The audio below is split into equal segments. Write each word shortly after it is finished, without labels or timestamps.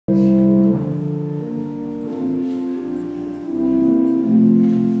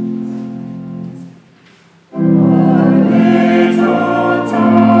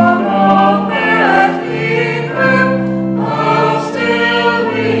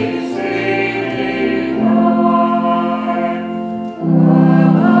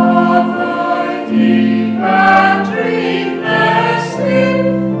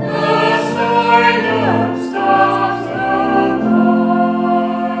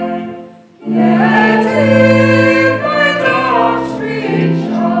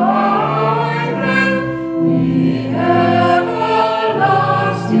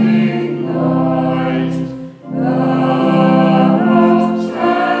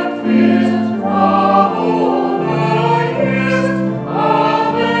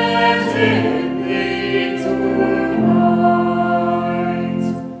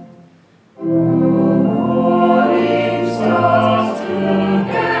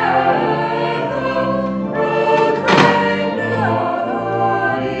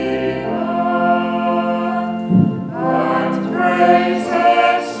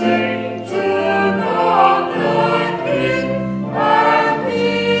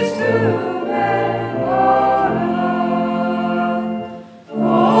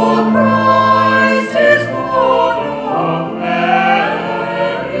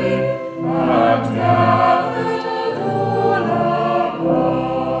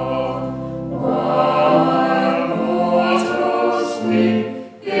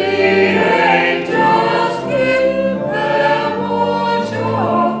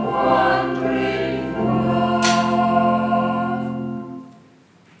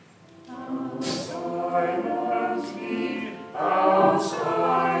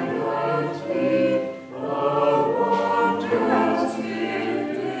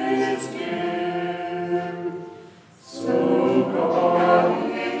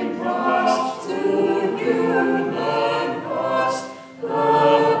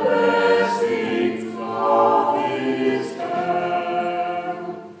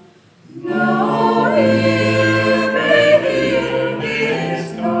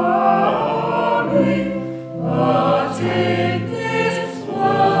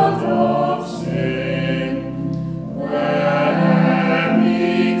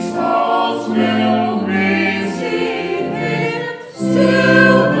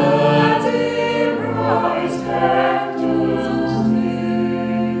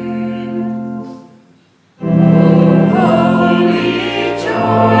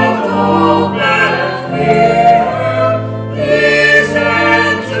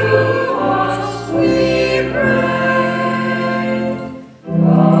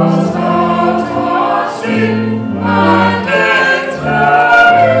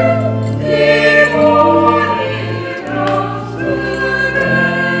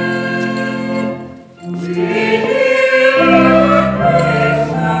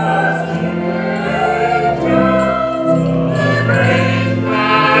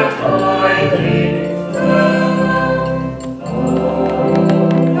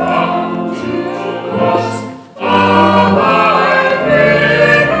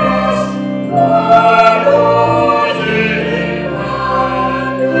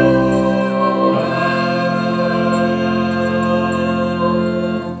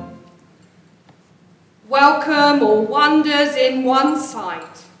Welcome all wonders in one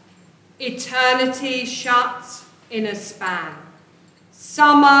sight, eternity shut in a span,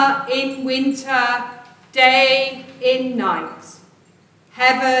 summer in winter, day in night,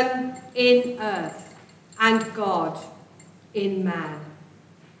 heaven in earth, and God in man.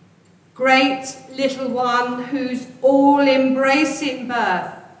 Great little one whose all-embracing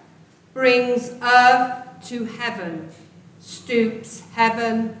birth brings earth to heaven, stoops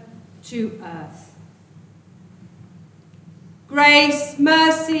heaven to earth. Grace,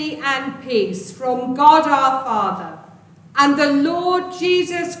 mercy, and peace from God our Father and the Lord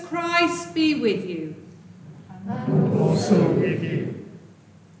Jesus Christ be with you. And also with you.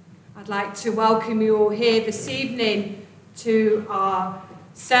 I'd like to welcome you all here this evening to our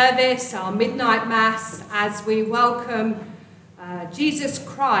service, our midnight mass, as we welcome Jesus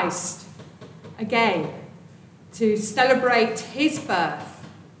Christ again to celebrate his birth.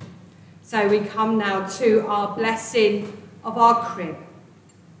 So we come now to our blessing of our crib.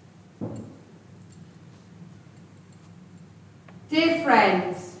 Dear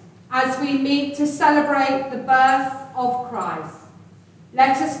friends, as we meet to celebrate the birth of Christ,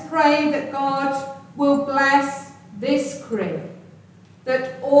 let us pray that God will bless this crib,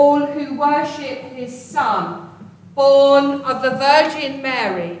 that all who worship his Son, born of the Virgin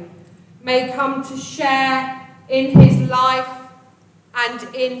Mary, may come to share in his life and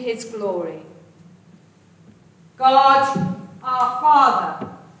in his glory. God, our Father,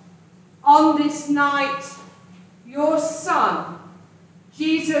 on this night, your Son,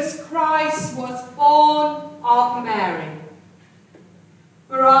 Jesus Christ, was born of Mary.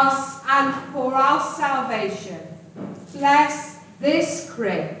 For us and for our salvation, bless this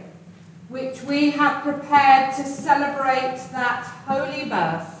crib, which we have prepared to celebrate that holy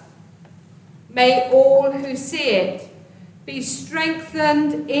birth. May all who see it be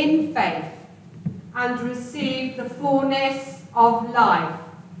strengthened in faith and receive the fullness of life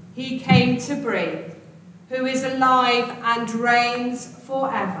he came to bring, who is alive and reigns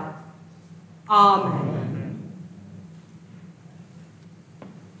forever. Amen.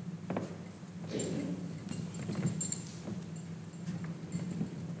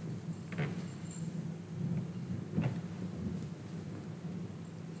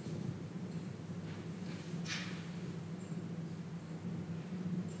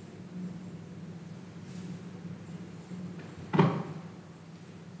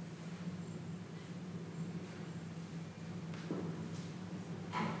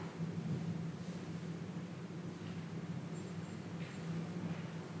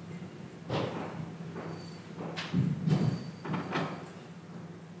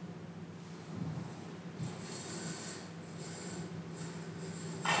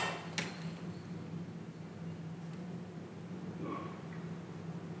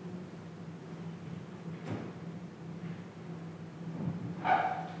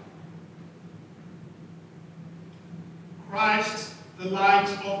 Christ, the light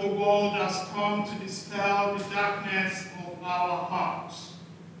of the world, has come to dispel the darkness of our hearts.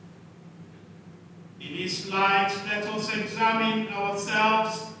 In his light, let us examine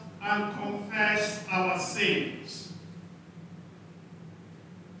ourselves and confess our sins.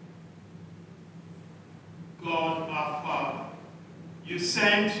 God our Father, you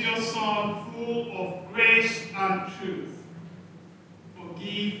sent your Son full of grace and truth.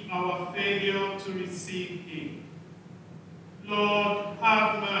 Forgive our failure to receive him. Lord,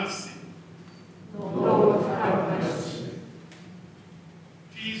 have mercy. Lord, have mercy.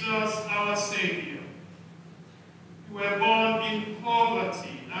 Jesus, our Savior, you were born in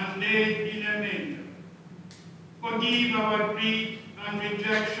poverty and laid in a manger. Forgive our greed and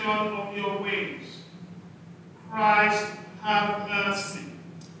rejection of your ways. Christ, have mercy.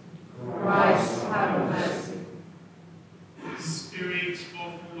 Christ, have mercy. Spirit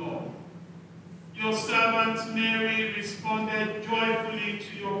of Lord, your servant Mary responded joyfully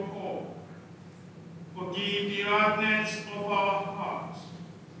to your call. Forgive the hardness of our hearts.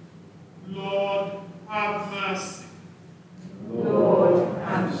 Lord, have mercy. Lord,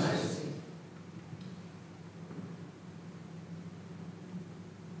 have mercy.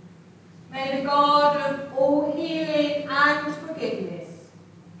 May the God of all healing and forgiveness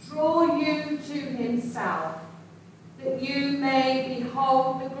draw you to himself, that you may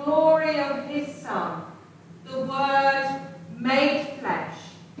behold the glory of his Son, the Word made flesh,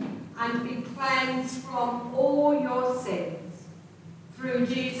 and be cleansed from all your sins. Through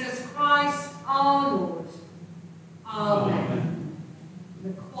Jesus Christ our Lord. Amen.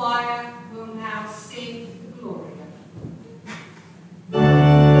 The choir will now sing the Gloria.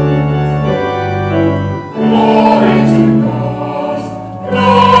 Glory to God,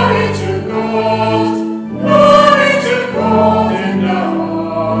 glory to God.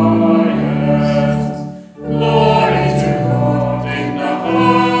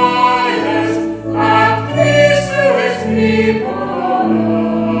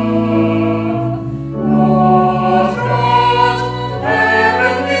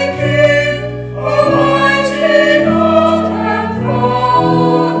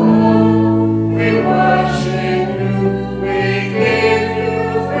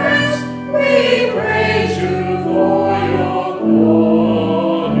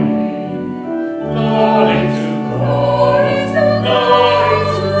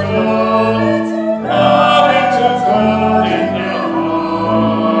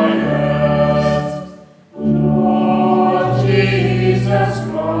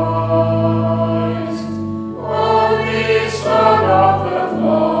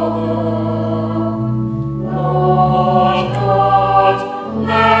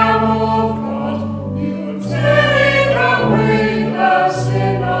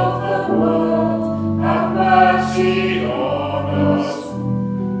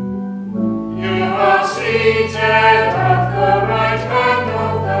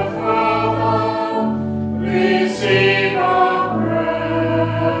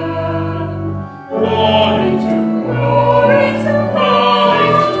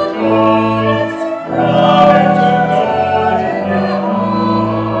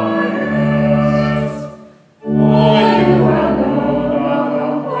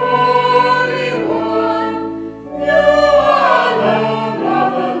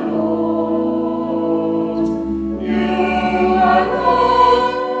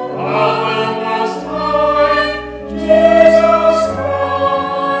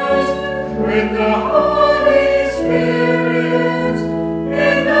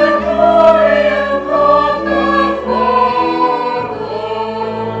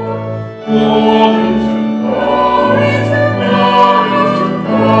 Let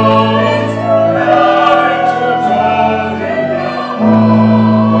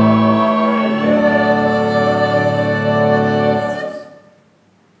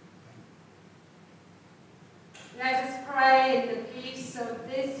us pray in the peace of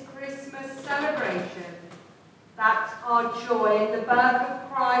this Christmas celebration that our joy in the birth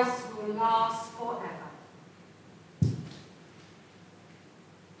of Christ will last forever.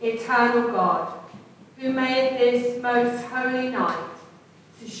 Eternal God, who made this most holy night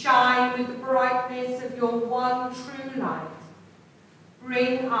to shine with the brightness of your one true light,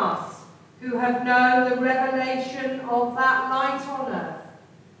 bring us, who have known the revelation of that light on earth,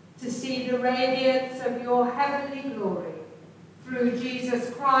 to see the radiance of your heavenly glory, through Jesus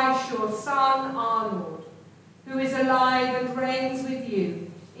Christ, your Son, our Lord, who is alive and reigns with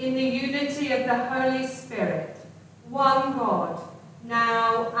you in the unity of the Holy Spirit, one God,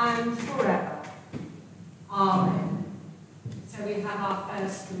 now and forever. Amen. So we have our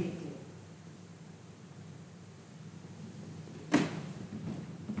first reading.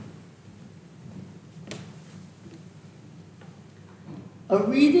 A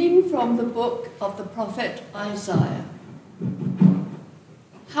reading from the book of the prophet Isaiah.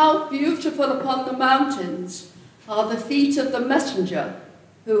 How beautiful upon the mountains are the feet of the messenger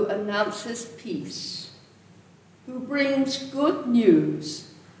who announces peace, who brings good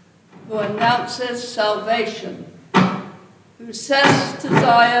news, who announces salvation, who says to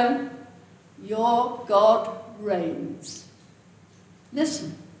Zion, your God reigns.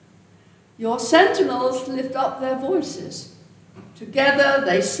 Listen, your sentinels lift up their voices. Together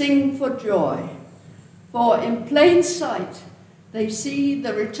they sing for joy, for in plain sight they see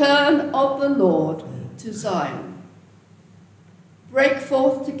the return of the Lord to Zion. Break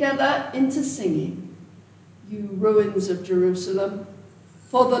forth together into singing, you ruins of Jerusalem,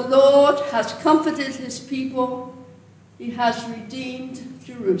 for the Lord has comforted his people, he has redeemed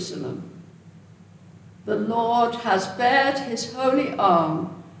Jerusalem. The Lord has bared his holy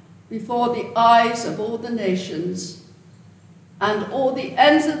arm before the eyes of all the nations, and all the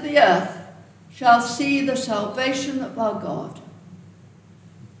ends of the earth shall see the salvation of our God.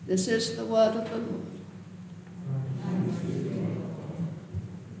 This is the word of the Lord.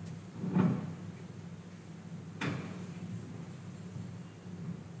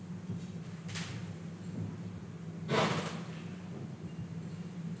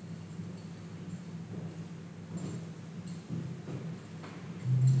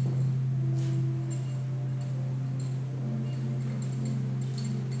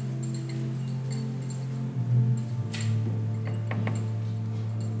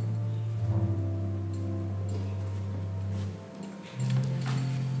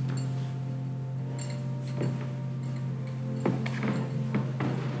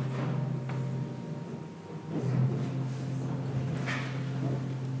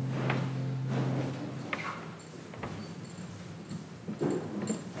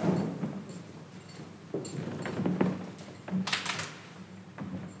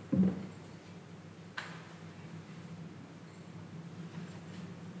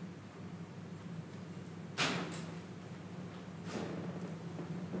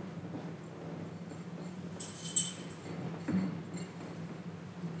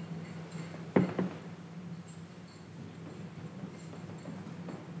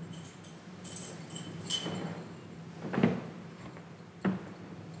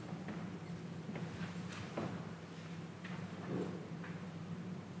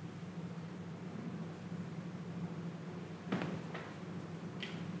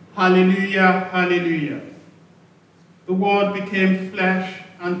 Hallelujah, hallelujah. The Word became flesh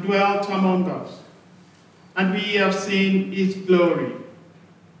and dwelt among us, and we have seen his glory.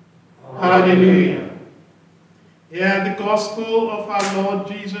 Hallelujah. Hear the gospel of our Lord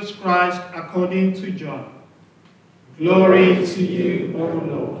Jesus Christ according to John. Glory to you, O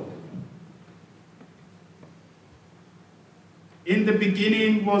Lord. In the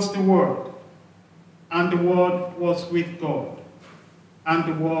beginning was the Word, and the Word was with God, and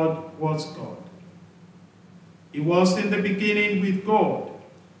the Word was God. He was in the beginning with God,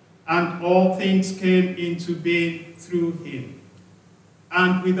 and all things came into being through him.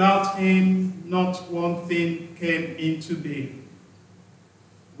 And without him, not one thing came into being.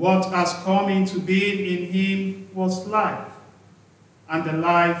 What has come into being in him was life, and the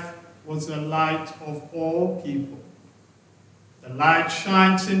life was the light of all people. The light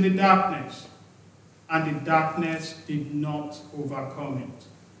shines in the darkness, and the darkness did not overcome it.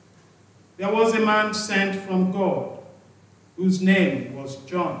 There was a man sent from God, whose name was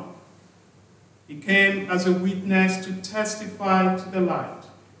John. He came as a witness to testify to the light,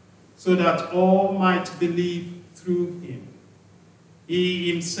 so that all might believe through him.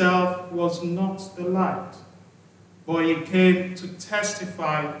 He himself was not the light, but he came to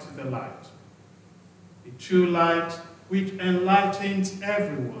testify to the light. The true light, which enlightens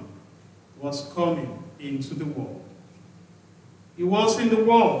everyone, was coming into the world. He was in the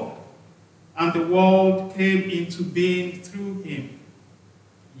world, and the world came into being through him.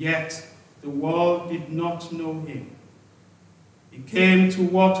 Yet the world did not know him. He came to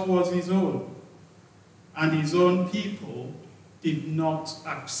what was his own, and his own people did not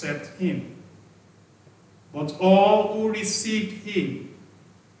accept him. But all who received him,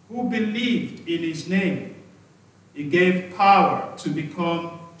 who believed in his name, he gave power to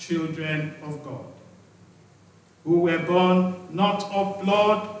become children of God, who were born not of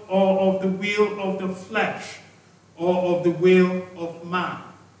blood or of the will of the flesh or of the will of man,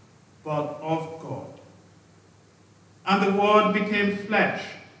 but of God. And the Word became flesh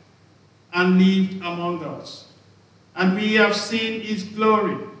and lived among us. And we have seen his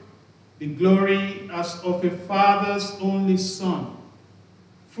glory, the glory as of a Father's only Son,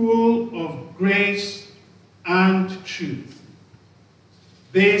 full of grace and truth.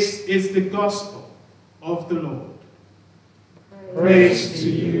 This is the gospel of the Lord. Praise to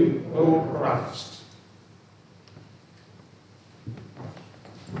you, O Christ.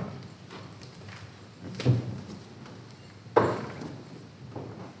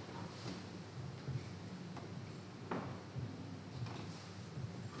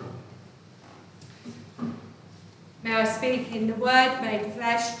 May I speak in the Word made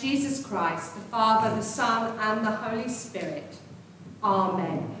flesh, Jesus Christ, the Father, the Son, and the Holy Spirit.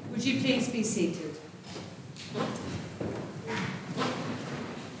 Amen. Would you please be seated?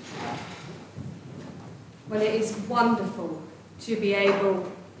 Well, it is wonderful to be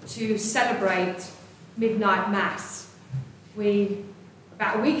able to celebrate Midnight Mass.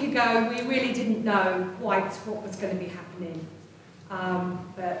 About a week ago, we really didn't know quite what was going to be happening.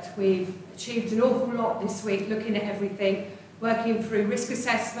 But we've achieved an awful lot this week, looking at everything, working through risk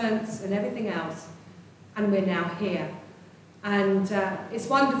assessments and everything else, and we're now here. And it's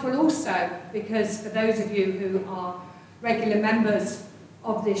wonderful also because for those of you who are regular members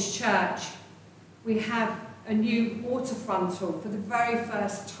of this church, we have a new water frontal for the very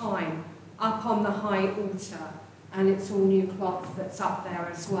first time up on the high altar, and it's all new cloth that's up there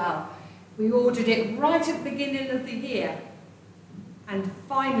as well. We ordered it right at the beginning of the year, and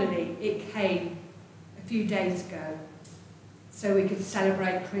finally it came a few days ago, so we could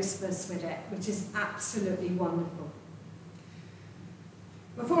celebrate Christmas with it, which is absolutely wonderful.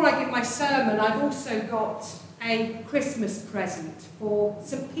 Before I give my sermon, I've also got a Christmas present for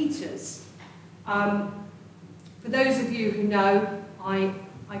St. Peter's. For those of you who know, I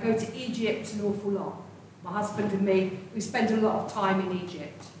go to Egypt an awful lot. My husband and me, we spend a lot of time in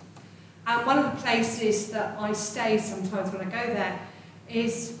Egypt. And one of the places that I stay sometimes when I go there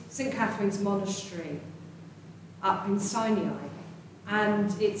is St. Catherine's Monastery up in Sinai.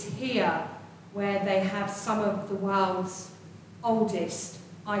 And it's here where they have some of the world's oldest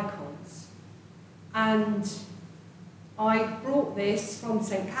icons. And I brought this from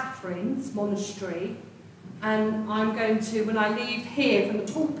St. Catherine's Monastery, and I'm going to, when I leave here from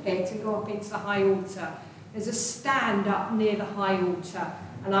the pulpit and go up into the high altar, there's a stand up near the high altar,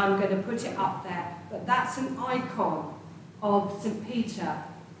 and I'm going to put it up there. But that's an icon of St. Peter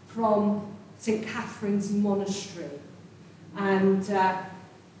from St. Catherine's Monastery. And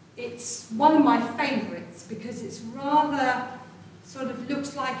it's one of my favourites because it's rather sort of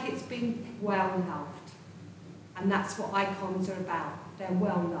looks like it's been well loved. And that's what icons are about. They're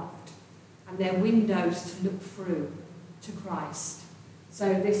well loved. And they're windows to look through to Christ.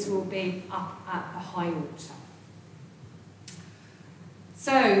 So this will be up at the high altar.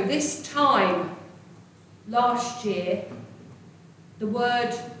 So this time last year, the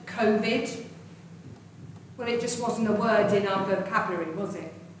word COVID, well, it just wasn't a word in our vocabulary, was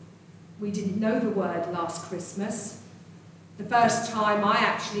it? We didn't know the word last Christmas. The first time I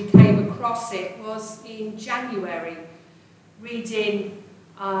actually came across it was in January, reading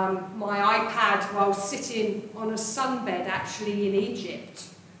my iPad while sitting on a sunbed actually in Egypt.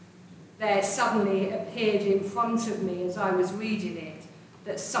 There suddenly it appeared in front of me as I was reading it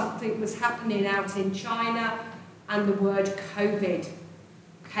that something was happening out in China, and the word COVID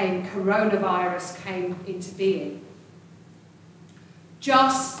coronavirus came into being.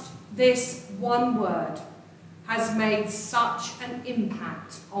 Just this one word has made such an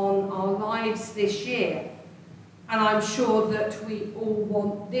impact on our lives this year. And I'm sure that we all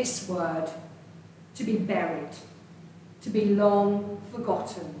want this word to be buried, to be long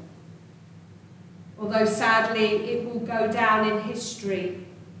forgotten. Although sadly it will go down in history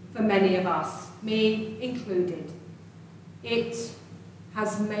for many of us, me included. It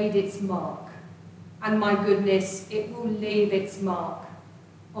has made its mark, and my goodness, it will leave its mark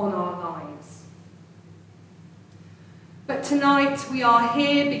on our lives. But tonight we are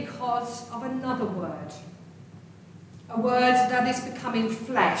here because of another word, a word that is becoming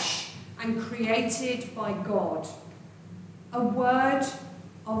flesh and created by God, a word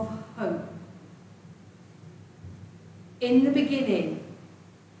of hope. In the beginning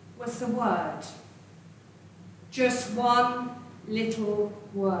was the Word, just one little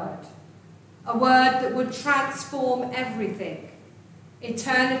word, a word that would transform everything,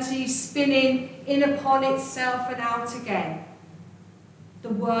 eternity spinning in upon itself and out again. The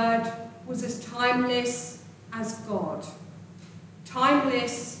Word was as timeless as God,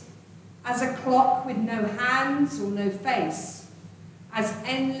 timeless as a clock with no hands or no face, as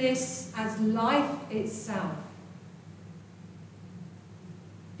endless as life itself.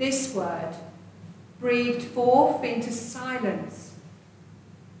 This word breathed forth into silence,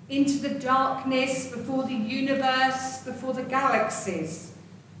 into the darkness before the universe, before the galaxies,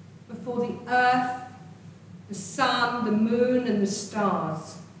 before the earth, the sun, the moon and the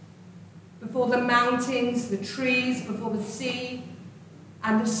stars, before the mountains, the trees, before the sea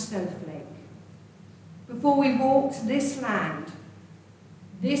and the snowflake. Before we walked this land,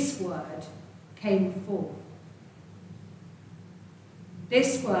 this word came forth.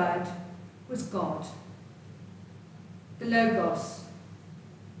 This word was God, the Logos,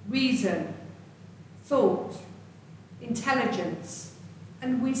 reason, thought, intelligence,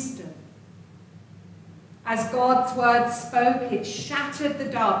 and wisdom. As God's word spoke, it shattered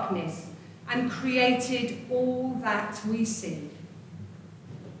the darkness and created all that we see.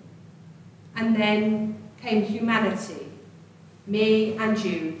 And then came humanity, me and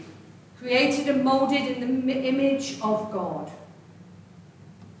you, created and moulded in the image of God.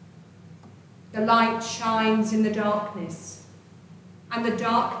 The light shines in the darkness, and the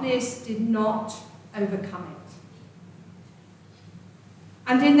darkness did not overcome it.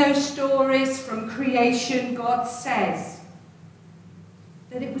 And in those stories from creation, God says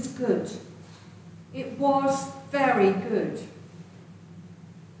that it was good. It was very good.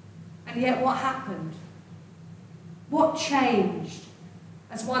 And yet what happened? What changed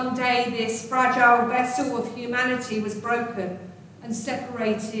as one day this fragile vessel of humanity was broken and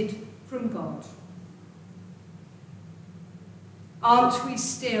separated from God? Aren't we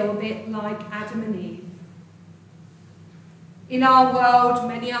still a bit like Adam and Eve? In our world,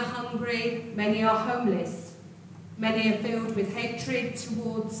 many are hungry, many are homeless, many are filled with hatred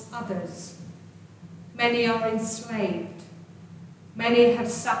towards others, many are enslaved, many have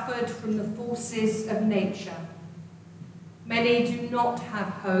suffered from the forces of nature, many do not have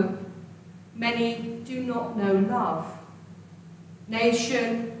hope, many do not know love.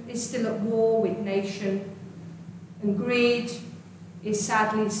 Nation is still at war with nation, and greed is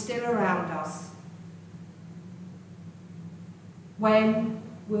sadly still around us. When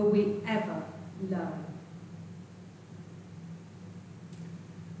will we ever learn?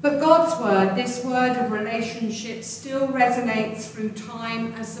 But God's word, this word of relationship, still resonates through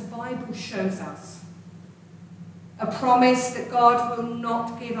time as the Bible shows us. A promise that God will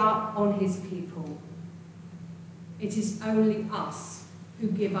not give up on his people. It is only us who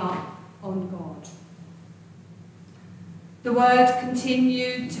give up on God. The word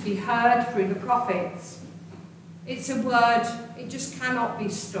continued to be heard through the prophets. It's a word, it just cannot be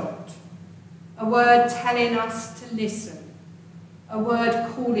stopped. A word telling us to listen. A word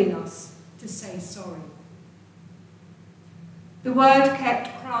calling us to say sorry. The word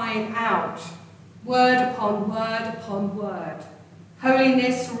kept crying out, word upon word upon word.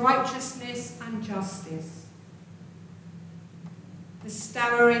 Holiness, righteousness, and justice. The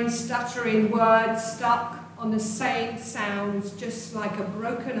stammering, stuttering words stuck on the same sounds, just like a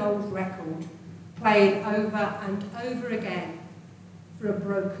broken old record, playing over and over again for a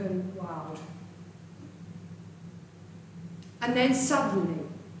broken world. And then suddenly,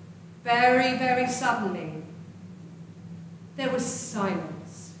 very, very suddenly, there was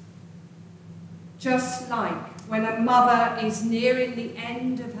silence. Just like when a mother is nearing the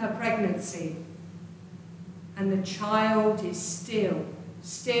end of her pregnancy and the child is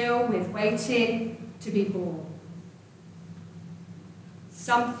still with waiting to be born.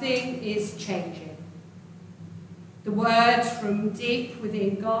 Something is changing. The word from deep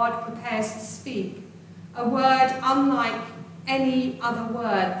within God prepares to speak, a word unlike any other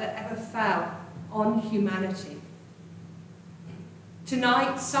word that ever fell on humanity.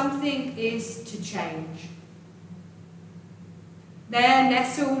 Tonight, something is to change. There,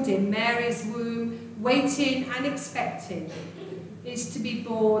 nestled in Mary's womb, waiting and expecting, is to be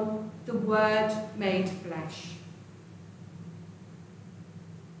born the Word made flesh.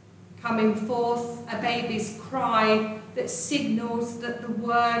 Coming forth, a baby's cry that signals that the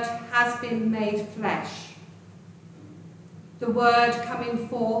Word has been made flesh. The Word coming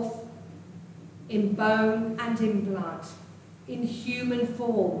forth in bone and in blood, in human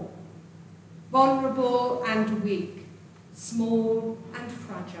form, vulnerable and weak, small and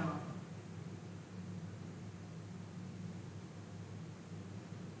fragile.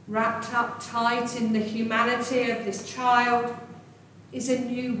 Wrapped up tight in the humanity of this child is a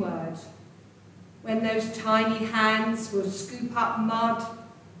new word, when those tiny hands will scoop up mud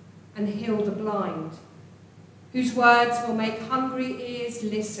and heal the blind, whose words will make hungry ears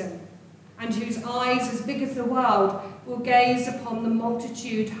listen, and whose eyes as big as the world will gaze upon the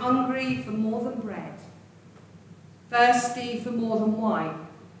multitude hungry for more than bread, thirsty for more than wine,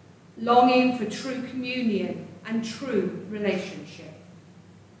 longing for true communion and true relationship.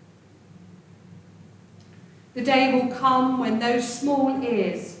 The day will come when those small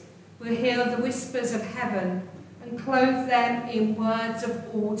ears will hear the whispers of heaven and clothe them in words of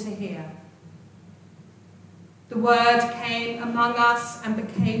awe to hear. The Word came among us and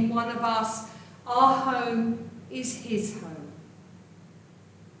became one of us. Our home is his home.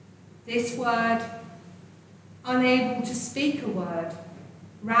 This Word, unable to speak a word,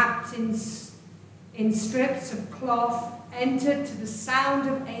 wrapped in strips of cloth, entered to the sound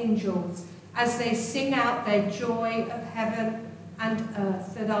of angels as they sing out their joy of heaven and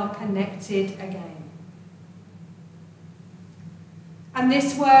earth that are connected again. And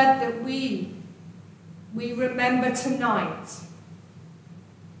this Word that we remember tonight,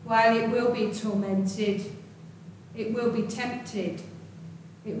 while it will be tormented, it will be tempted,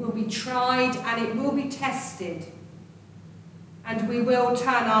 it will be tried, and it will be tested, and we will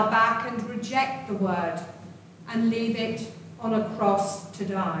turn our back and reject the Word and leave it on a cross to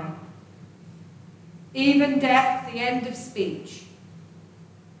die. Even death, the end of speech,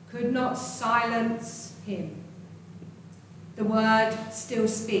 could not silence him. The Word still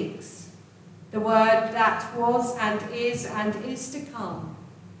speaks. The Word that was and is to come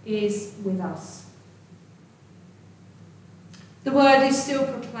is with us. The Word is still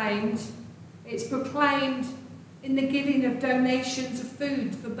proclaimed. It's proclaimed in the giving of donations of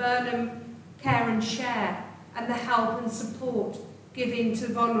food for Burnham Care and Share and the help and support given to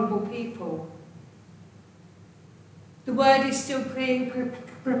vulnerable people. The Word is still being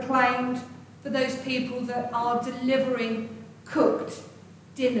proclaimed for those people that are delivering cooked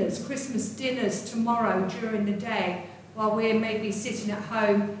dinners, Christmas dinners tomorrow during the day, while we're maybe sitting at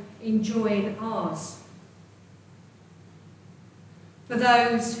home enjoying ours. For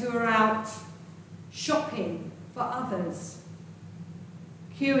those who are out shopping for others,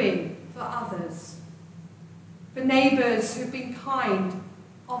 queuing for others. For neighbours who've been kind,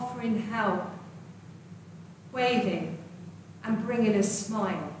 offering help, waving and bringing a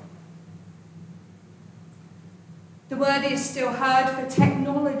smile. The Word is still heard for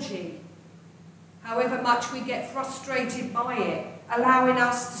technology, however much we get frustrated by it, allowing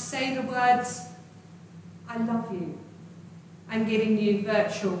us to say the words, I love you, and giving you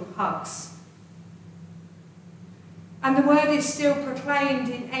virtual hugs. And the Word is still proclaimed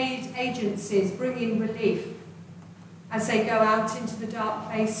in aid agencies, bringing relief as they go out into the dark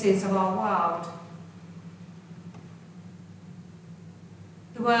places of our world.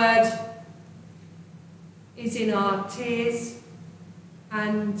 The Word is in our tears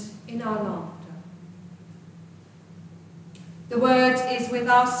and in our laughter. The Word is with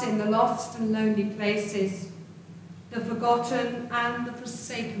us in the lost and lonely places, the forgotten and the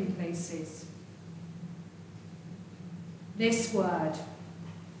forsaken places. This Word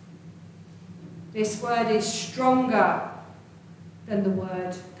is stronger than the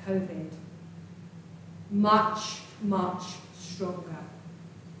word COVID. Much, much stronger.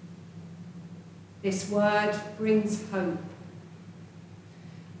 This Word brings hope.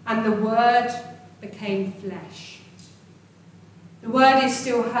 And the Word became flesh. The Word is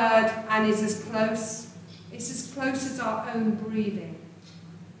still heard and is as close. It's as close as our own breathing.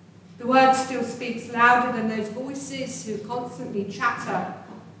 The Word still speaks louder than those voices who constantly chatter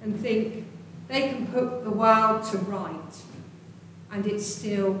and think they can put the world to right. And it's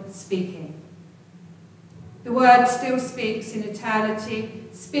still speaking. The Word still speaks in eternity,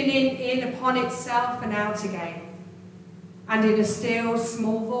 spinning in upon itself and out again. And in a still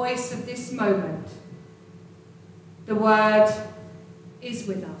small voice of this moment, the Word is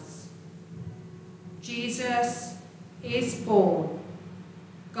with us. Jesus is born.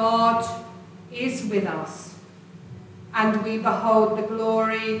 God is with us. And we behold the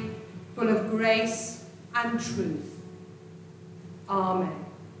glory full of grace and truth. Amen.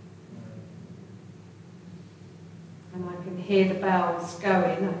 And I can hear the bells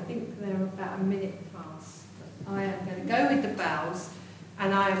going. I think they're about a minute past. But I am going to go with the bells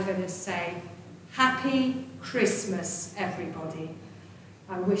and I am going to say, Happy Christmas, everybody.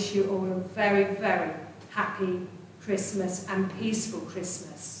 I wish you all a very, very happy Christmas and peaceful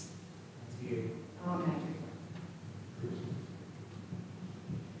Christmas. Amen.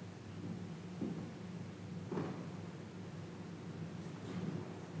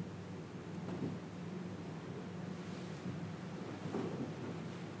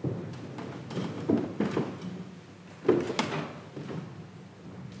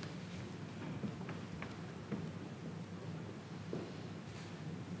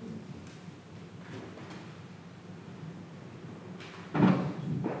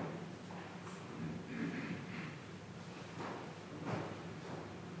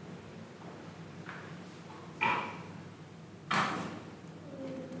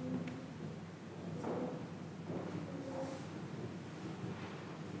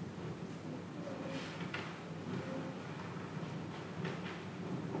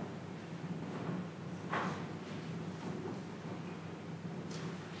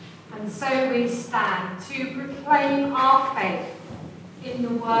 And so we stand to proclaim our faith in the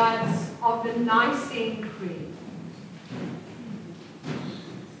words of the Nicene Creed.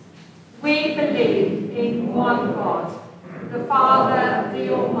 We believe in one God, the Father,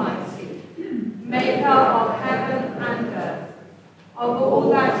 the Almighty, maker of heaven and earth, of all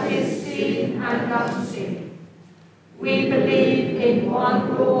that is seen and unseen. We believe in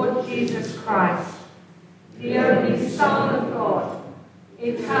one Lord Jesus Christ, the only Son of God,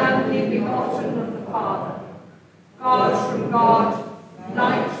 eternally begotten of the Father, God from God,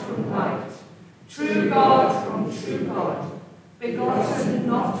 light from light, true God from true God, begotten and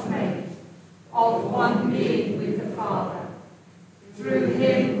not made, of one being with the Father. Through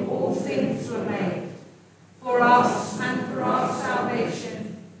him all things were made. For us and for our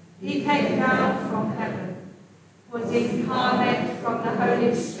salvation, he came down from heaven, was incarnate from the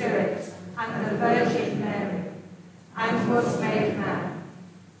Holy Spirit and the Virgin Mary, and was made man.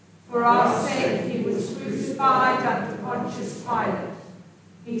 For our sake he was crucified under Pontius Pilate.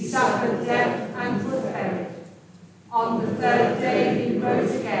 He suffered death and was buried. On the third day he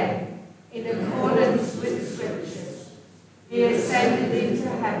rose again, in accordance with the Scriptures. He ascended into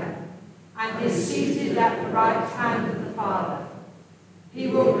heaven, and is seated at the right hand of the Father. He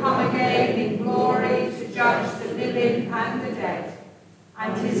will come again in glory to judge the living and the dead,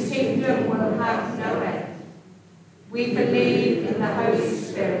 and his kingdom will have no end. We believe in the Holy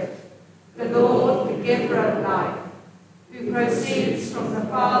Spirit, the Lord, the giver of life, who proceeds from the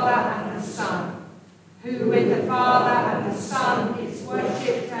Father and the Son, who with the Father and the Son is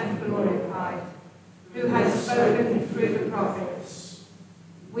worshipped and glorified, who has spoken through the prophets.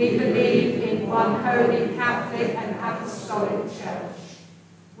 We believe in one holy Catholic and Apostolic Church.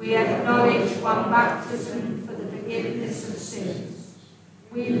 We acknowledge one baptism for the forgiveness of sins.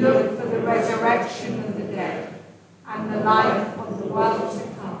 We look for the resurrection of the dead and the life of the world to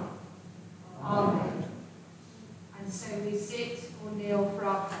come. Amen. And so we sit or kneel for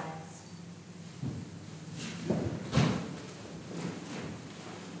our prayers.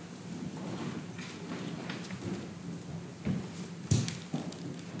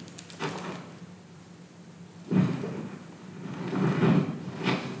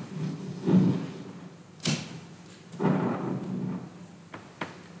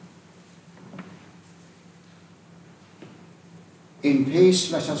 In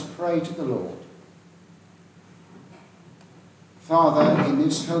peace, let us pray to the Lord. Father, in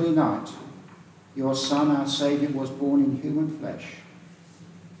this holy night, your Son, our Saviour, was born in human flesh.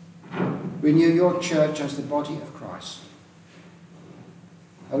 Renew your church as the body of Christ.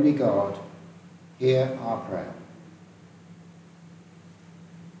 Holy God, hear our prayer.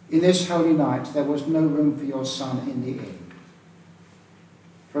 In this holy night, there was no room for your Son in the inn.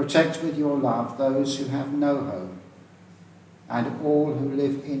 Protect with your love those who have no home, and all who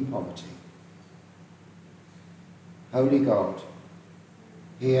live in poverty. Holy God,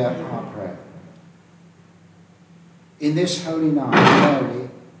 hear our prayer. In this holy night, Mary,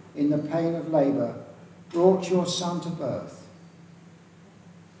 in the pain of labour, brought your Son to birth.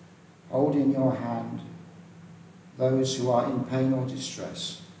 Hold in your hand those who are in pain or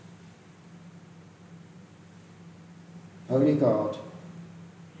distress. Holy God,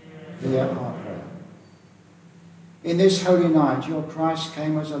 hear our prayer. In this holy night, your Christ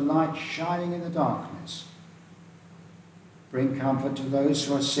came as a light shining in the darkness. Bring comfort to those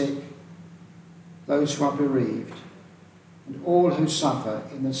who are sick, those who are bereaved, and all who suffer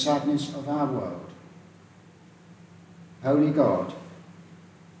in the sadness of our world. Holy God,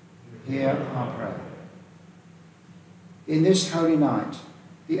 hear our prayer. In this holy night,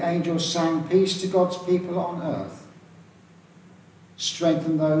 the angels sang peace to God's people on earth.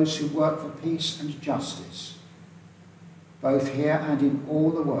 Strengthen those who work for peace and justice, both here and in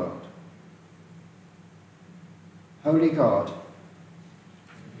all the world. Holy God,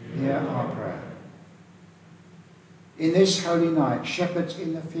 hear our prayer. In this holy night, shepherds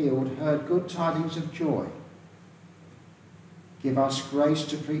in the field heard good tidings of joy. Give us grace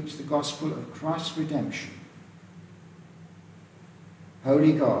to preach the gospel of Christ's redemption.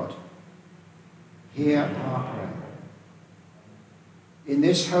 Holy God, hear our prayer. In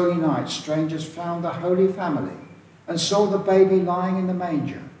this holy night, strangers found the Holy Family and saw the baby lying in the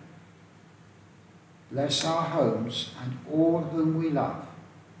manger. Bless our homes and all whom we love.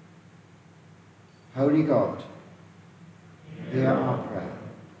 Holy God, hear our prayer.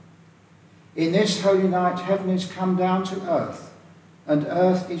 In this holy night, heaven is come down to earth, and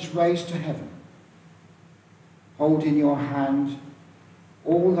earth is raised to heaven. Hold in your hand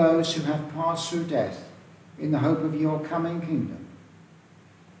all those who have passed through death in the hope of your coming kingdom.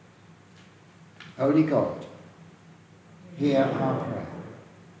 Holy God, hear our prayer.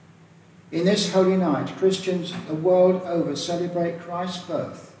 In this holy night, Christians the world over celebrate Christ's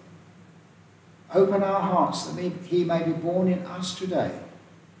birth. Open our hearts that he may be born in us today.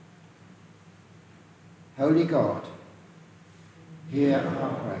 Holy God, hear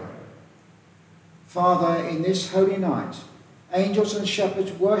our prayer. Father, in this holy night, angels and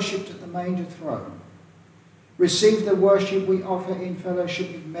shepherds worshipped at the manger throne. Receive the worship we offer in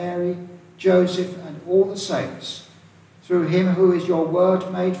fellowship with Mary, Joseph, and all the saints, through him who is your word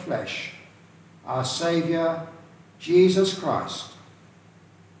made flesh, our Saviour, Jesus Christ.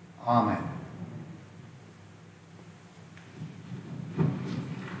 Amen.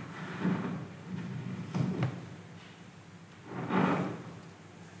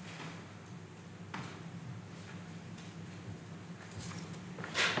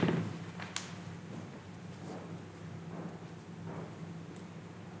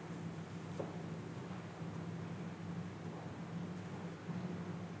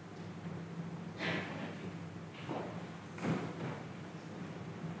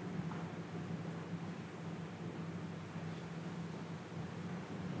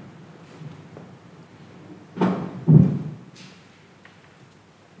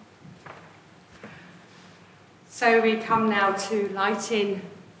 So we come now to lighting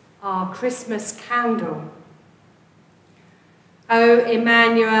our Christmas candle. O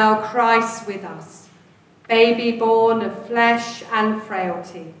Emmanuel, Christ with us, baby born of flesh and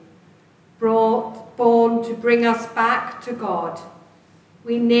frailty, born to bring us back to God,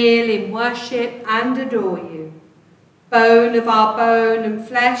 we kneel in worship and adore you, bone of our bone and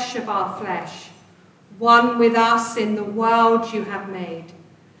flesh of our flesh, one with us in the world you have made,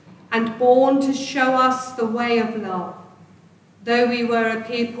 and born to show us the way of love. Though we were a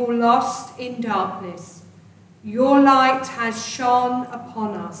people lost in darkness, your light has shone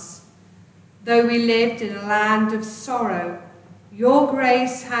upon us. Though we lived in a land of sorrow, your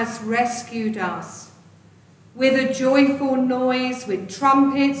grace has rescued us. With a joyful noise, with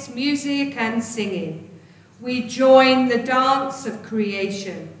trumpets, music, and singing, we join the dance of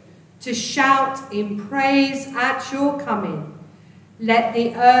creation to shout in praise at your coming. Let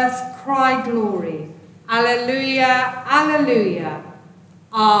the earth cry glory. Alleluia, alleluia.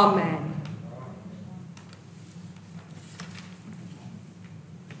 Amen.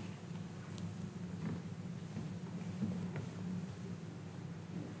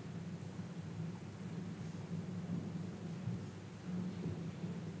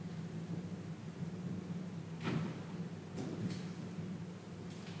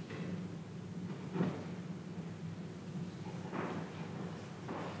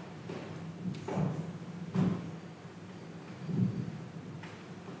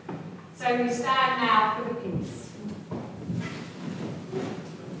 So we stand now for the peace.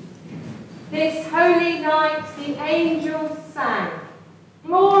 This holy night the angels sang,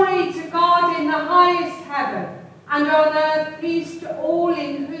 glory to God in the highest heaven, and on earth peace to all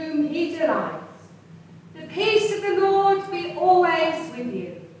in whom he delights. The peace of the Lord be always with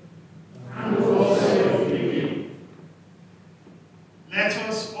you. And also with you. Let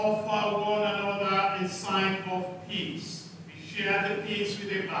us offer one another a sign of peace. We share the peace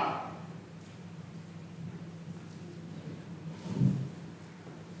with a vow.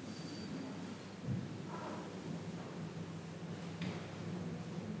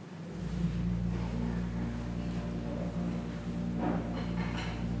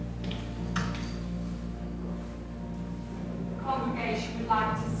 Congregation would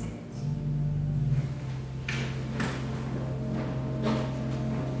like to sit.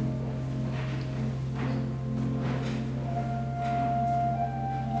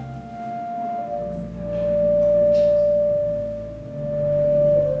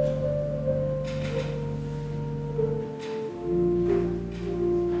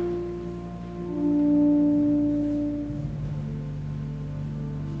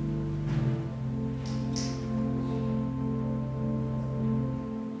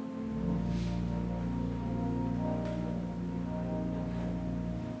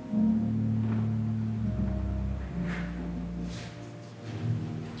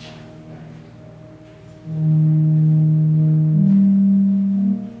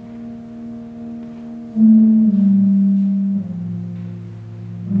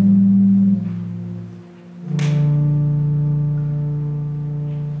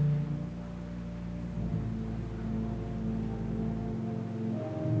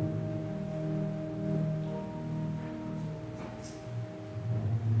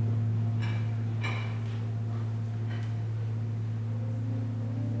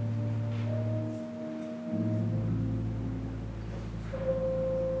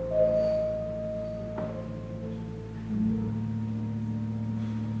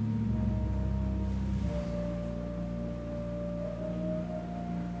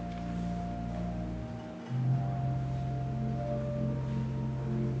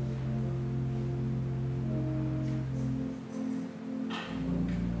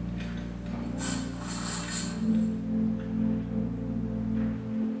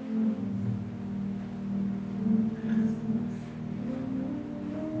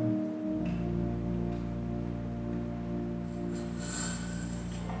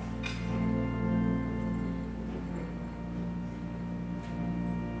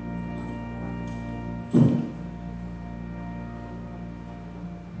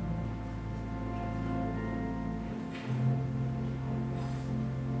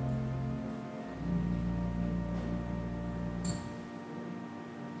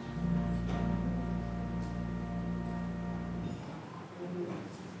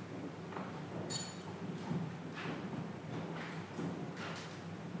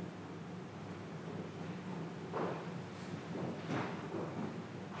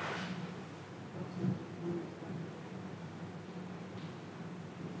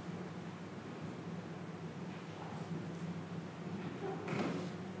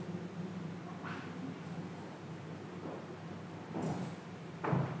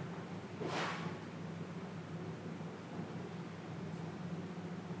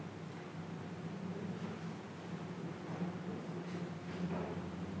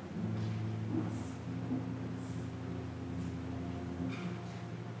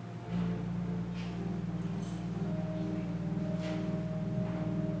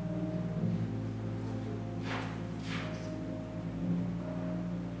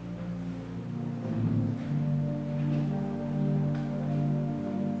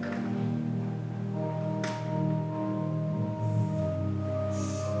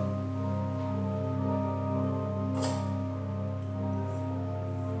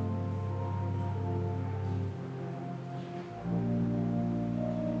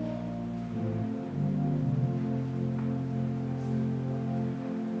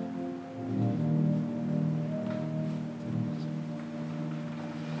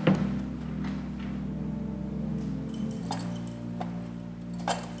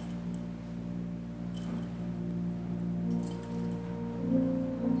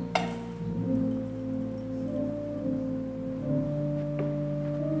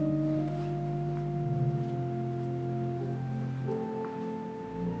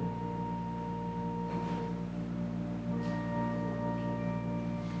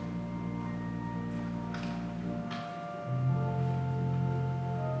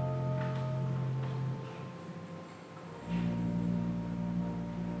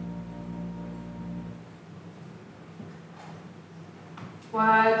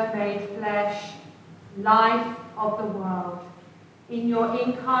 Word made flesh, life of the world. In your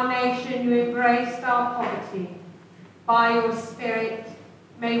incarnation you embraced our poverty. By your Spirit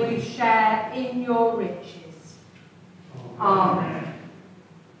may we share in your riches. Amen.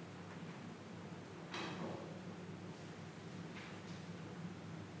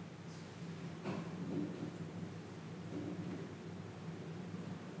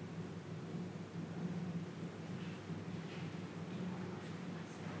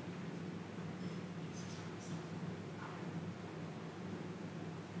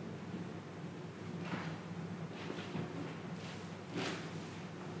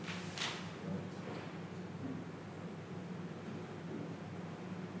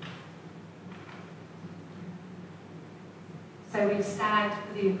 So we stand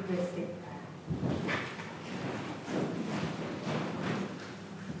for the Eucharistic prayer.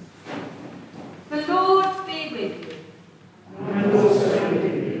 The Lord be with you. And also with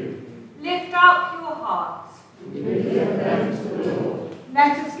you. Lift up your hearts. We give thanks to the Lord.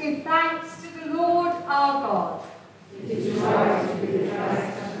 Let us give thanks to the Lord our God. It is right to give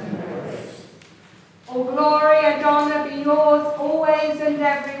thanks and praise. All glory and honour be yours always and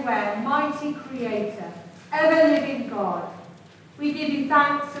everywhere, mighty Creator, ever-living God. We give you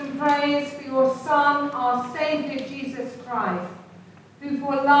thanks and praise for your Son, our Saviour Jesus Christ, who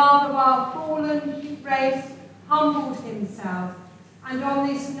for love of our fallen race humbled himself, and on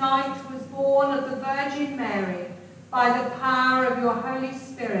this night was born of the Virgin Mary by the power of your Holy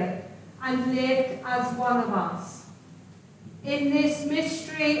Spirit, and lived as one of us. In this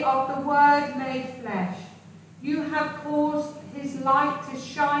mystery of the Word made flesh, you have caused his light to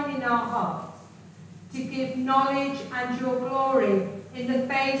shine in our hearts, to give knowledge and your glory in the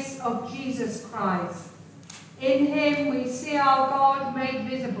face of Jesus Christ. In him we see our God made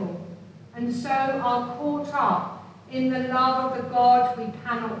visible, and so are caught up in the love of the God we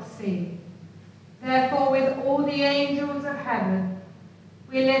cannot see. Therefore, with all the angels of heaven,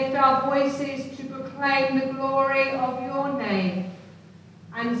 we lift our voices to proclaim the glory of your name,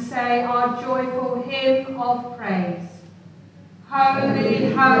 and say our joyful hymn of praise.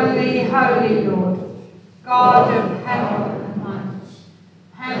 Holy, holy, holy Lord, God of heaven and earth.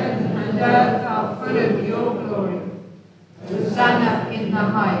 Heaven and earth are full of your glory. Hosanna in the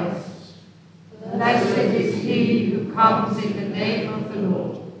highest. Blessed is he who comes in the name of the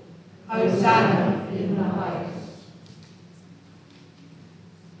Lord. Hosanna in the highest.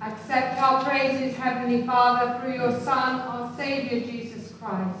 Accept our praises, Heavenly Father, through your Son, our Saviour, Jesus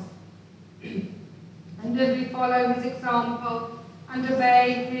Christ. And as we follow his example and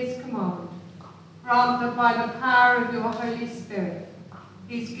obey his command, grant that by the power of your Holy Spirit,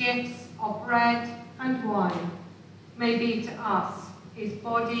 these gifts of bread and wine may be to us his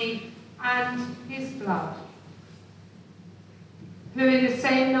body and his blood, who in the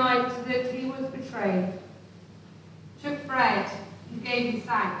same night that he was betrayed, took bread and gave you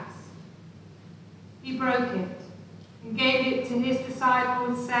thanks. He broke it and gave it to his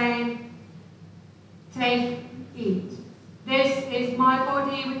disciples, saying, "Take, eat. This is my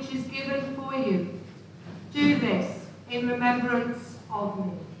body which is given for you. Do this in remembrance of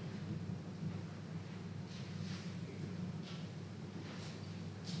me."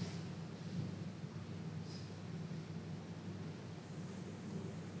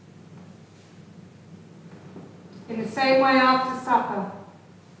 In the same way after supper,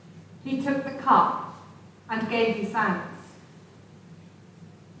 he took the cup and gave you thanks.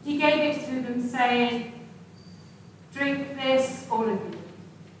 He gave it to them, saying, "Drink this, all of you.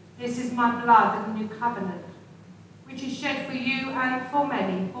 This is my blood of the new covenant, which is shed for you and for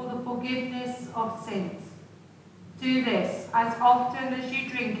many for the forgiveness of sins. Do this as often as you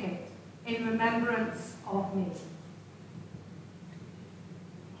drink it in remembrance of me."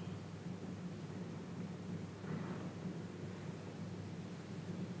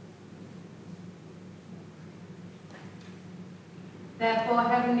 Therefore,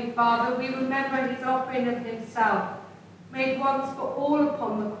 Heavenly Father, we remember his offering of himself, made once for all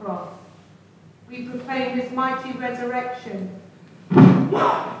upon the cross. We proclaim his mighty resurrection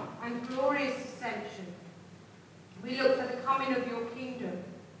and glorious ascension. We look for the coming of your kingdom,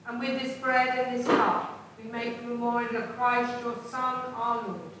 and with this bread and this cup, we make the memorial of Christ, your Son, our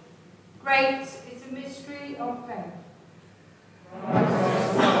Lord. Great is the mystery of faith.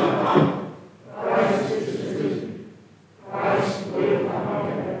 Christ is risen. Christ will come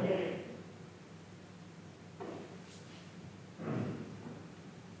again.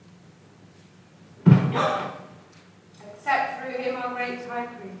 Accept through him our great high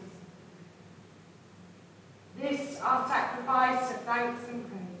priest this our sacrifice of thanks and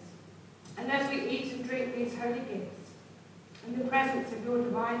praise. And as we eat and drink these holy gifts, in the presence of your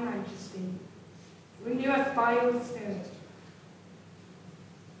divine majesty. Renew us by your Spirit.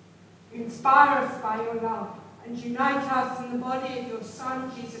 Inspire us by your love, and unite us in the body of your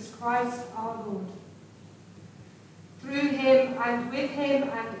Son, Jesus Christ, our Lord. Through him, and with him,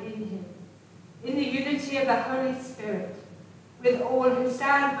 and in him, in the unity of the Holy Spirit, with all who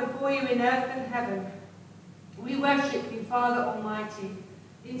stand before you in earth and heaven, we worship you, Father Almighty,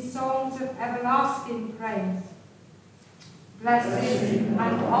 in songs of everlasting praise. Blessing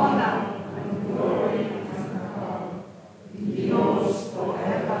and honour and glory and power be yours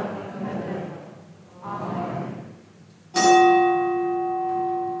forever and ever. Amen.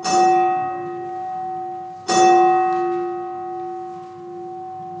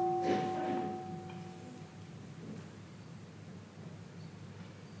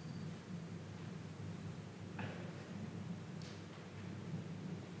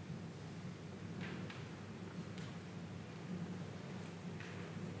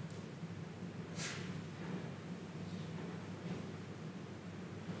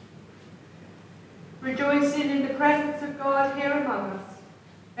 Rejoicing in the presence of God here among us,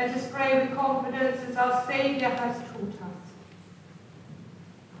 let us pray with confidence as our Saviour has taught us.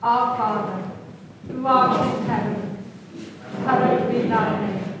 Our Father, who art in heaven, hallowed be thy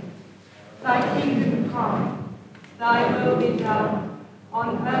name. Thy kingdom come, thy will be done,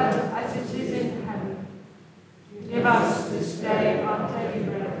 on earth as it is in heaven. Give us this day our daily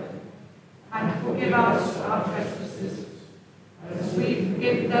bread, and forgive us our trespasses, as we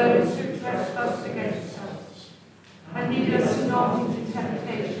forgive those who trespass against us. And lead us not into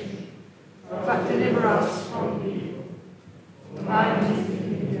temptation, but deliver us from evil. For thine is the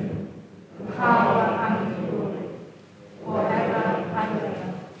kingdom, the power, and the glory, forever and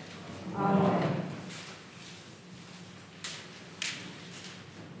ever. Amen.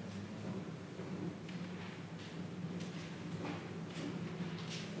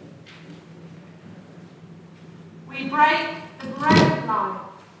 We break the bread of life,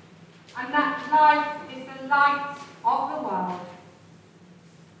 and that life is the light of the world.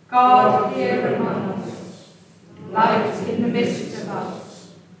 God here among us, light in the midst of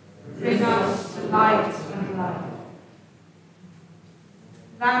us, bring us to light and life.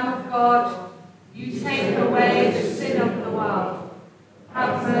 Lamb of God, you take away the sin of the world,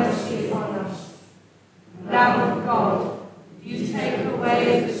 have mercy on us. Lamb of God, you take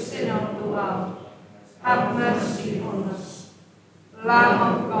away the sin of the world, have mercy on us.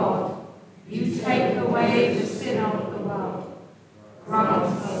 Lamb of God, you take away the sin of the world, grant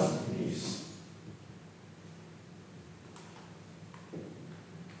us peace.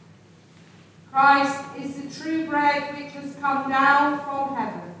 Christ is the true bread which has come down from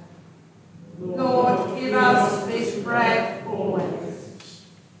heaven. Lord, give us this bread always.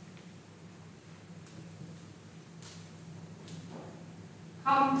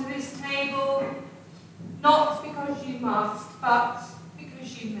 Come to this table, not because you must, but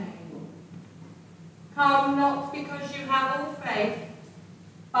because you may. Come not because you have all faith,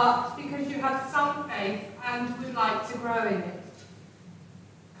 but because you have some faith and would like to grow in it.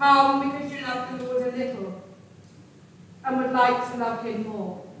 Come because you love the Lord a little and would like to love him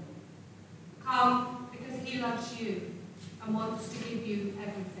more. Come because he loves you and wants to give you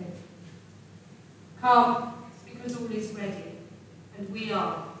everything. Come because all is ready and we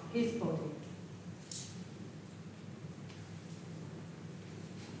are his body.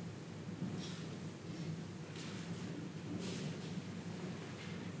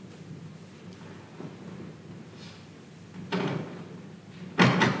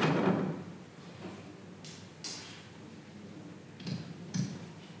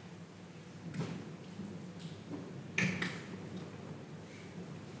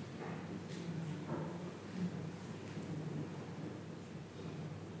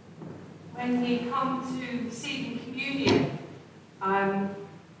 When we come to receiving communion,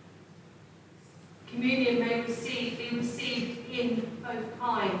 communion may be received in both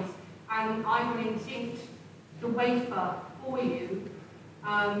kinds, and I will intinct the wafer for you.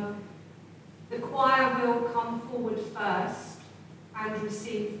 The choir will come forward first and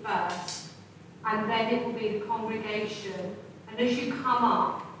receive first, and then it will be the congregation. And as you come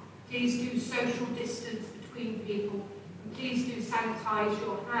up, please do social distance between people, and please do sanitize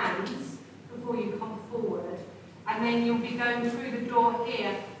your hands before you come forward. And then you'll be going through the door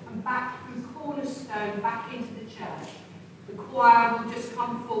here and back through Cornerstone back into the church. The choir will just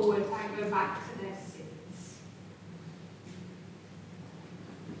come forward and go back to their seats.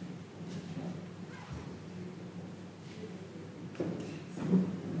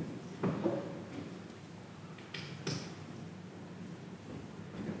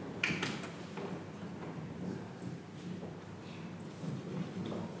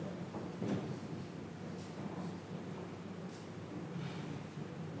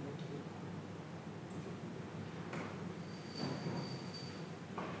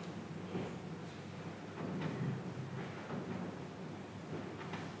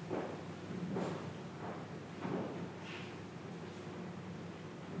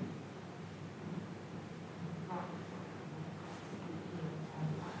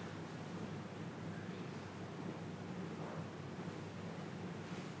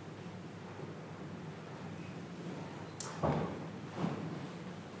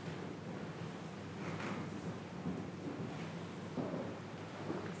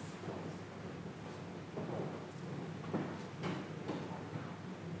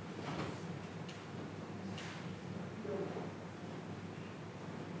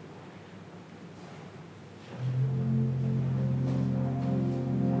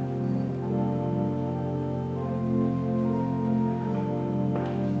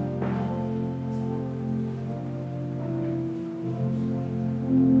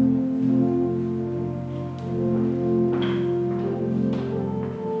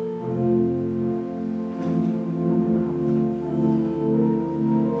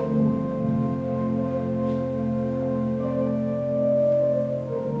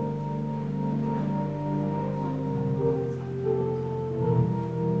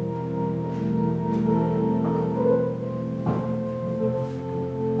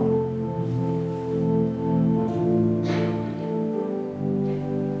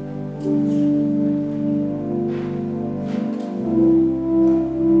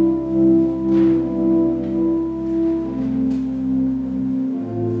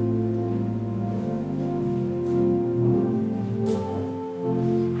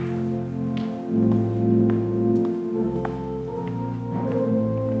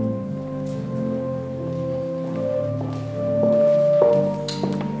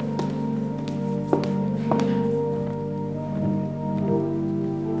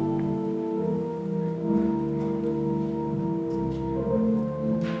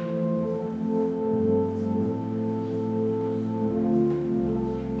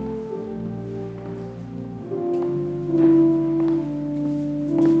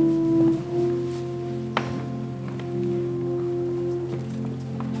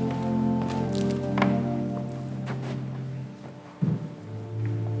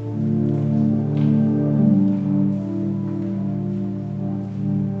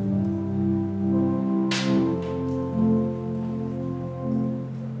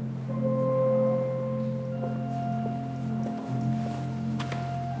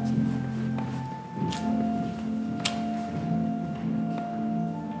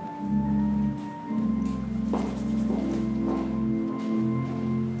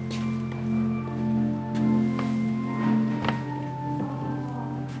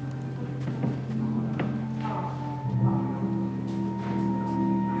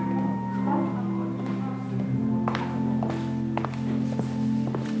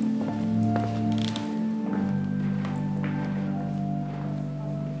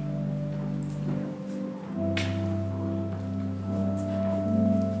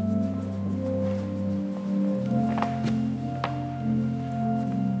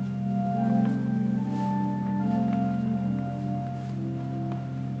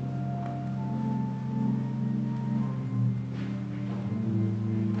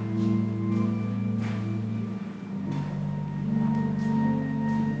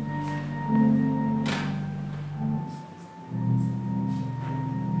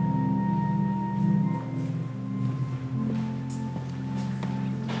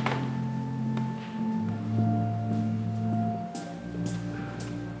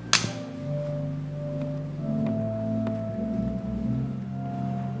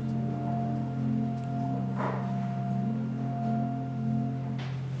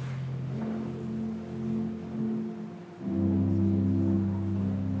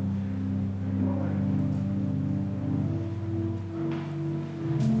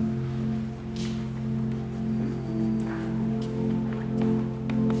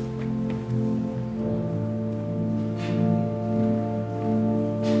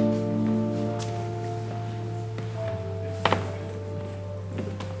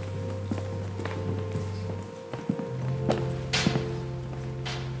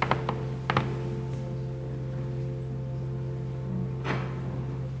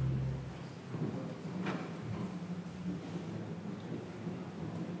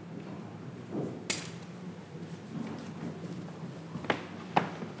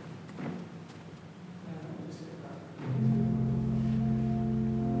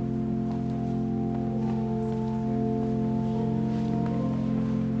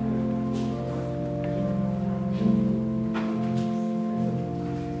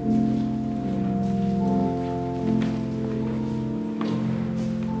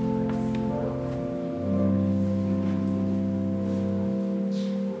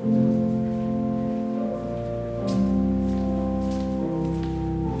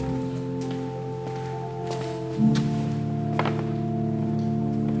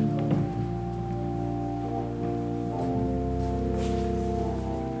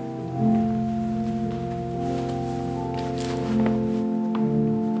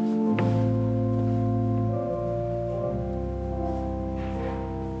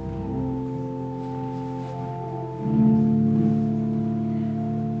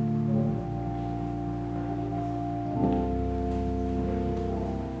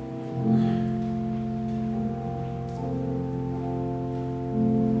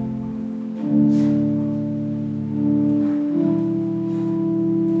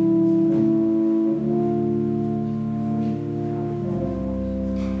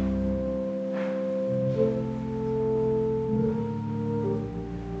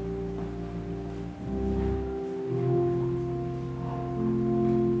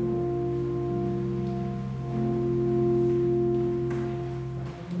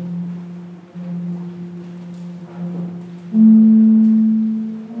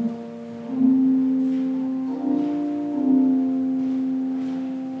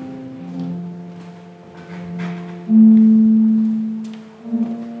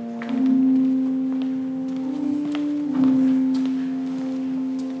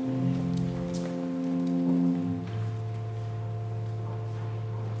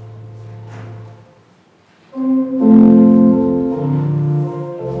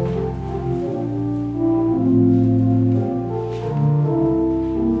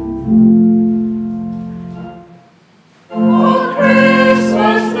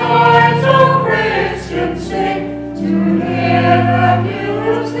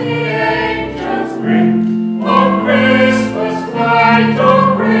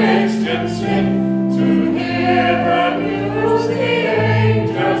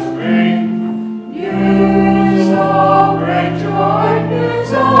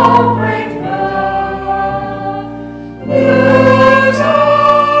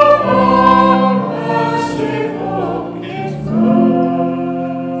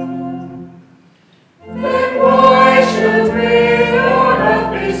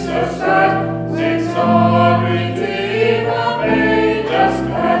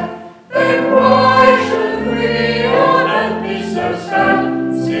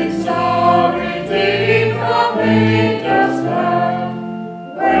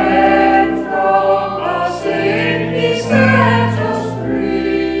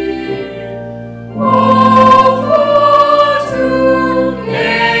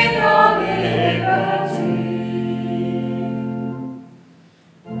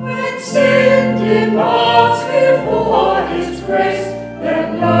 sin departs before his grace,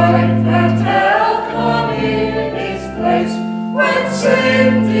 then life and health come in its place. When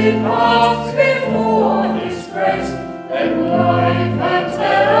sin departs before his grace, then life and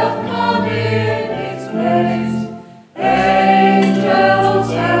health come in its place. Angels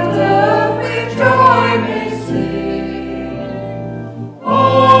and earth with joy may sing.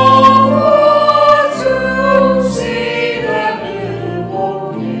 All to see the newborn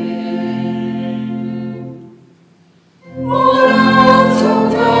King. All out of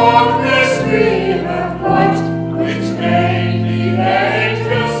darkness we have light, which made the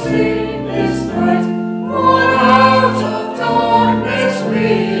angels sing this night. All out of darkness we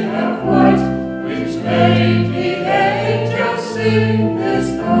have light, which made the angels sing this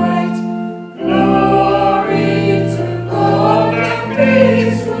night. Glory to God and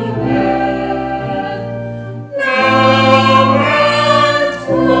peace to men, now and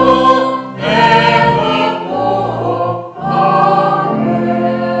forevermore. Amen.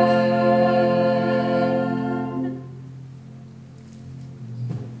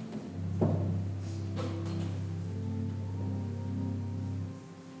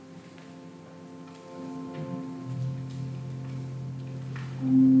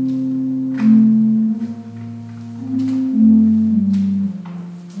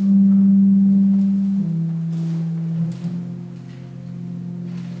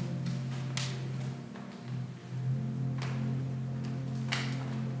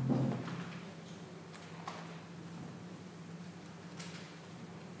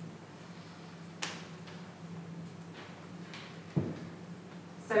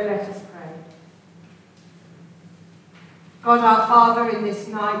 So let us pray. God our Father, in this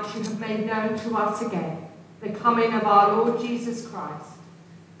night you have made known to us again the coming of our Lord Jesus Christ.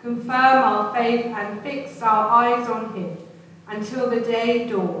 Confirm our faith and fix our eyes on him until the day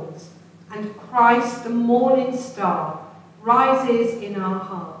dawns and Christ, the morning star, rises in our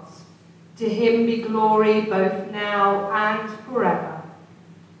hearts. To him be glory both now and forever.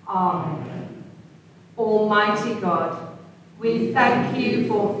 Amen. Almighty God, we thank you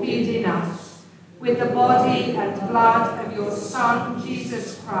for feeding us with the body and blood of your Son,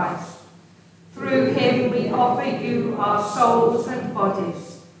 Jesus Christ. Through him we offer you our souls and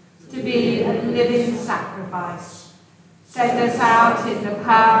bodies to be a living sacrifice. Send us out in the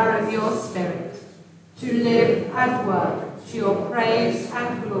power of your Spirit to live and work to your praise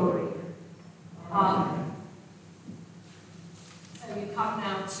and glory. Amen. So we come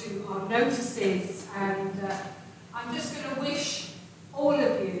now to our notices, and I'm just going to wish all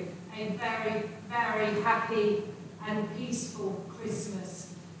of you a very, very happy and peaceful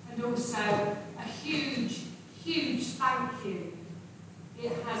Christmas, and also a huge, huge thank you.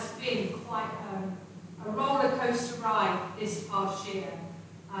 It has been quite a roller coaster ride this past year,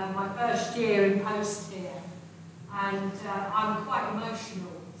 my first year in post here, and I'm quite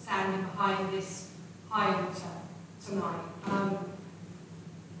emotional standing behind this high altar tonight. I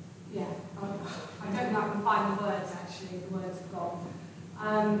don't know if I can find the words actually, the words have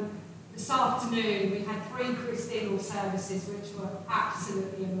gone. This afternoon we had 3 Christinal services which were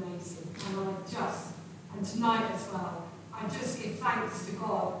absolutely amazing, and tonight as well. I just give thanks to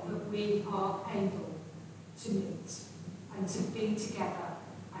God that we are able to meet and to be together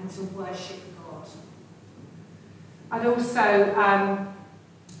and to worship God. And also,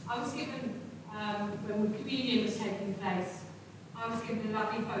 I was given, when communion was taking place, I was given a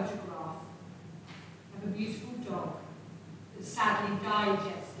lovely photograph of a beautiful dog that sadly died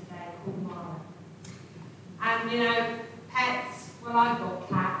yesterday called Mara. And you know, pets, well, I've got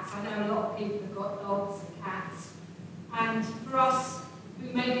cats. I know a lot of people have got dogs and cats. And for us,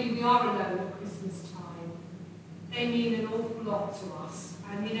 who maybe we are alone at Christmas time, they mean an awful lot to us.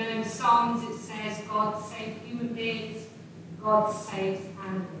 And you know, in the Psalms it says, God save human beings, God saves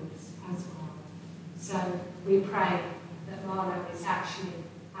animals as well. So we pray that Marlo is actually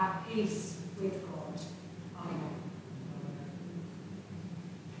at peace with God. Amen.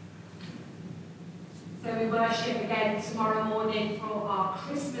 So we worship again tomorrow morning for our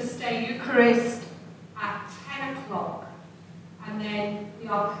Christmas Day Eucharist at 10 o'clock. And then we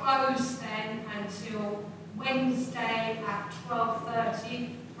are closed then until Wednesday at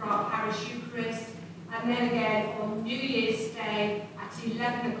 12:30 for our parish Eucharist. And then again on New Year's Day at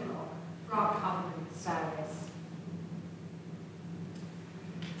 11 o'clock for our covenant service.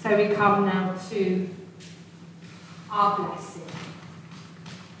 So we come now to our blessing.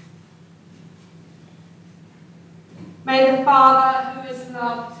 May the Father, who is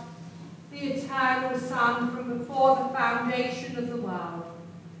loved, the eternal Son from before the foundation of the world,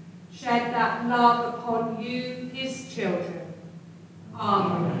 shed that love upon you, his children.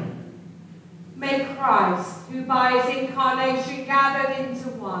 Amen. Christ, who by his incarnation gathered into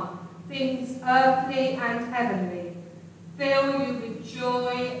one things earthly and heavenly, fill you with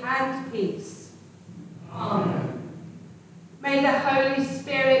joy and peace. Amen. May the Holy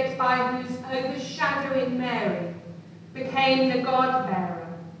Spirit, by whose overshadowing Mary became the God-bearer,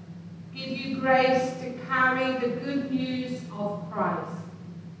 give you grace to carry the good news of Christ.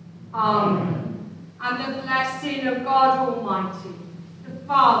 Amen. And the blessing of God Almighty, the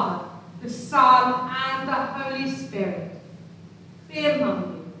Father, the Son, and the Holy Spirit, be among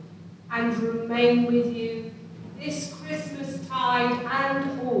you and remain with you this Christmas tide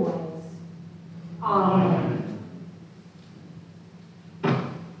and always. Amen.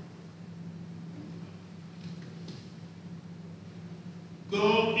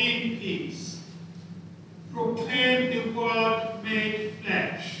 Go in peace. Proclaim the word made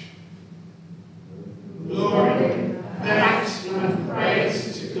flesh. Glory, thanks, and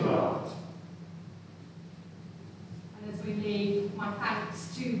praise to God. And as we leave, my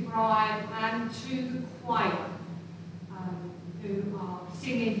thanks to Brian and to the choir who are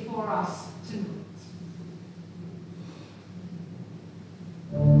singing for us